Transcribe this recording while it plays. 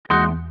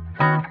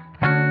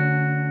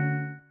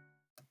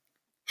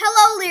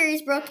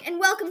is Brook, and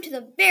welcome to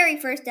the very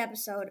first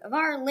episode of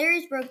our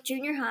Leary's Brook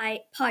Junior High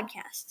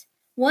podcast,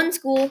 One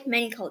School,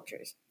 Many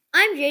Cultures.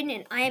 I'm Jadon,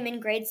 and I am in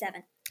grade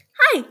 7.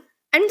 Hi,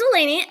 I'm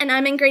Delaney, and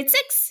I'm in grade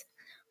 6.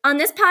 On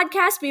this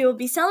podcast, we will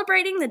be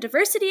celebrating the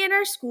diversity in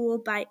our school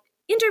by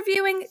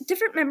interviewing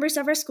different members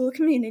of our school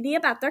community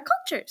about their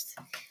cultures.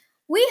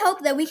 We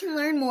hope that we can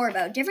learn more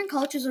about different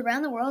cultures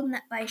around the world, and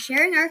that by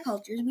sharing our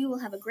cultures, we will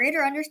have a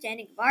greater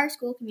understanding of our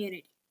school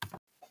community.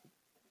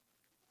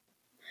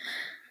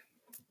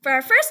 For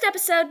our first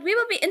episode, we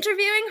will be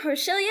interviewing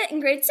Horshilya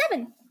in grade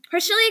 7.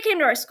 Horshilya came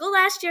to our school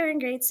last year in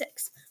grade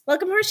 6.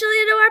 Welcome,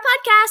 Horshilya, to our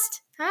podcast.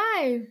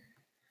 Hi.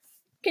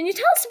 Can you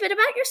tell us a bit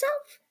about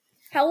yourself?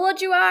 How old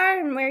you are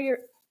and where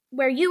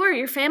you or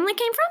your family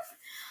came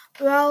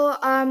from? Well,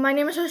 my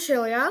name is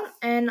Horshilya,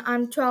 and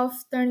I'm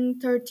 12, turning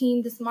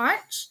 13 this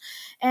March,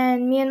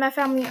 and me and my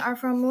family are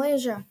from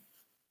Malaysia.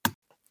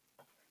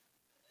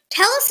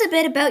 Tell us a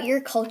bit about your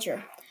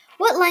culture.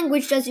 What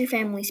language does your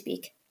family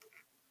speak?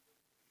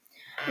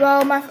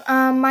 Well,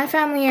 my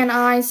family and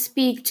I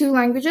speak 2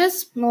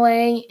 languages,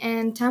 Malay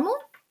and Tamil.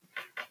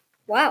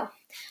 Wow.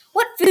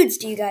 What foods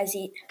do you guys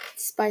eat?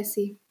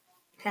 Spicy.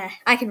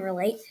 I can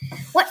relate.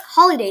 What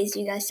holidays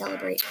do you guys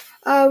celebrate?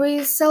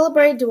 We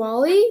celebrate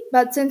Diwali,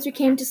 but since we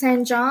came to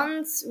St.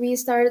 John's, we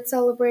started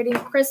celebrating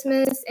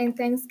Christmas and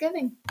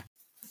Thanksgiving.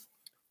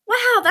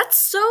 Wow, that's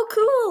so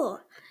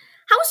cool.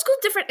 How is school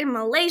different in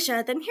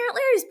Malaysia than here at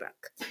Leary's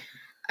Brook?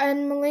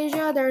 In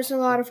Malaysia, there's a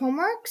lot of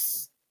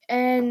homeworks.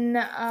 And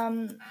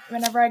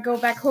whenever I go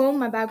back home,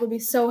 my bag would be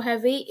so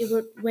heavy, it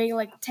would weigh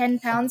like 10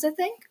 pounds, I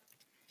think.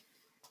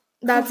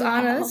 That's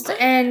honest.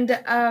 And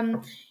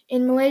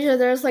in Malaysia,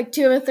 there's like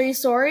 2 or 3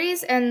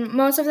 stories, and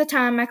most of the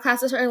time, my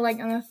classes are like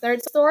on the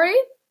 3rd story.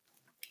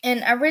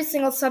 In every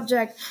single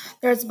subject,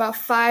 there's about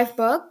 5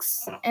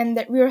 books, and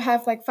that we will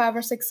have like 5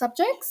 or 6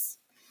 subjects.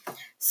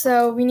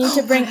 So we need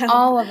to bring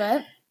all of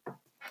it.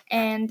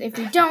 And if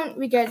we don't,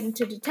 we get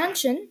into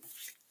detention,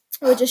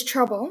 which is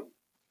trouble.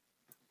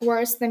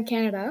 Worse than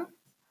Canada.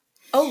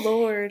 Oh,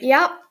 Lord.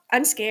 Yep.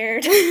 I'm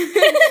scared.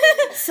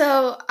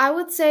 So I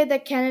would say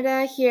that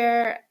Canada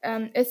here,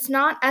 it's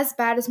not as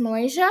bad as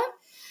Malaysia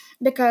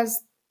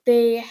because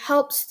they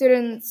help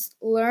students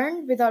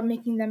learn without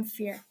making them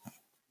fear.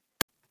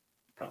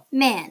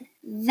 Man,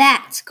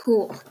 that's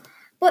cool.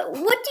 But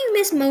what do you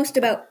miss most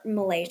about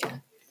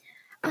Malaysia?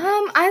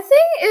 I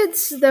think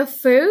it's the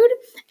food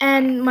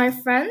and my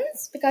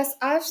friends because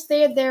I've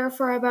stayed there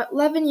for about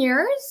 11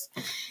 years.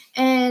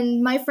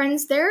 And my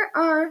friends there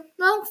are,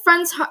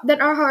 friends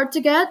that are hard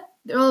to get.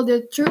 Well,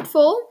 they're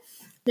truthful,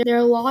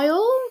 they're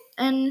loyal,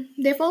 and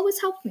they've always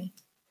helped me.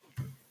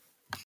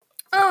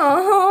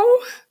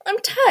 Oh, I'm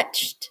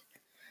touched.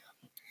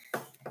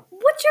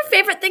 What's your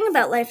favorite thing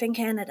about life in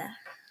Canada?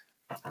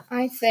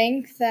 I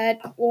think that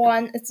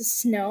 1, it's the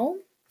snow.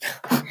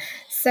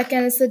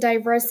 2nd is the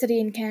diversity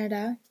in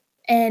Canada.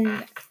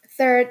 And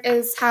 3rd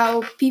is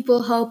how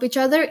people help each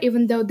other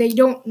even though they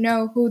don't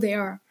know who they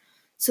are.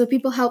 So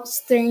people help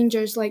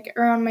strangers, like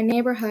around my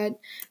neighborhood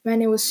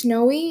when it was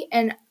snowy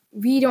and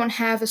we don't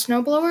have a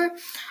snowblower.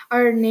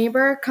 Our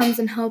neighbor comes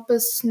and helps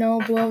us snow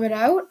blow it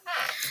out.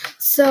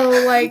 So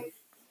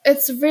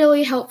it's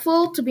really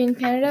helpful to be in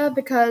Canada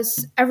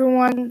because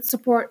everyone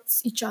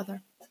supports each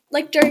other.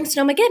 Like during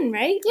Snowmageddon,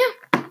 right?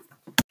 Yeah.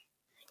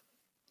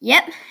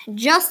 Yep,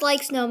 just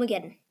like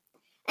Snowmageddon.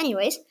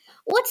 Anyways,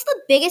 what's the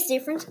biggest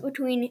difference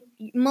between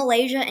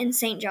Malaysia and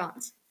St.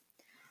 John's?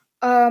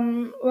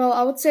 Well,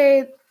 I would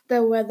say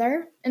the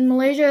weather. In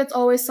Malaysia, it's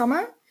always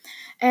summer.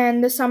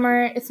 And the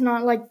summer, it's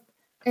not like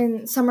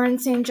in summer in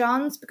St.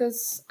 John's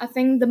because I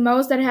think the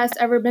most that it has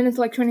ever been is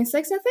like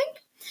 26, I think.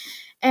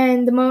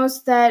 And the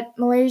most that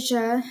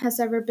Malaysia has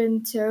ever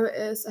been to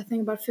is, I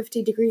think, about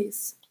 50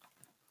 degrees.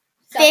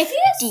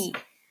 50?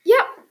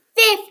 Yep.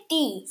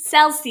 50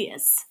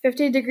 Celsius.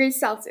 50 degrees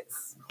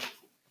Celsius.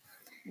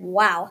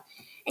 Wow.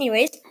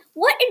 Anyways,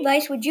 what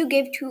advice would you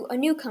give to a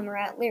newcomer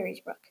at Leary's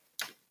Brook?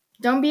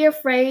 Don't be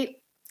afraid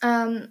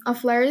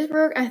of Leary's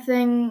Brook. I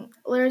think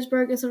Leary's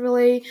Brook is a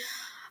really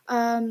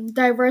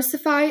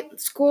diversified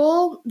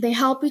school. They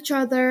help each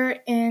other,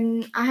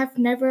 and I have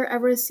never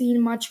ever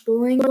seen much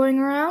bullying going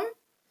around.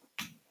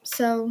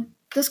 So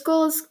the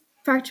school is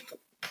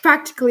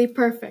practically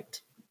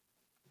perfect.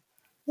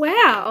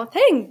 Wow,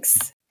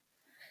 thanks.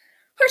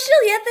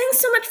 Horshilya, thanks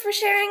so much for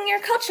sharing your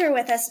culture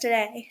with us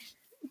today.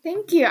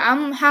 Thank you.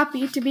 I'm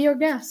happy to be your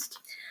guest.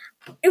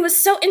 It was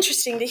so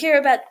interesting to hear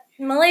about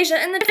Malaysia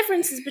and the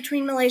differences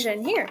between Malaysia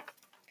and here.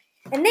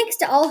 And thanks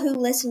to all who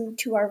listened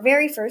to our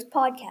very first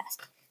podcast.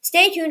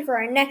 Stay tuned for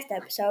our next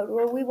episode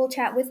where we will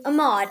chat with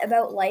Ahmad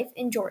about life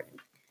in Jordan.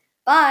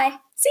 Bye.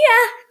 See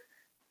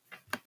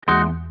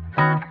ya!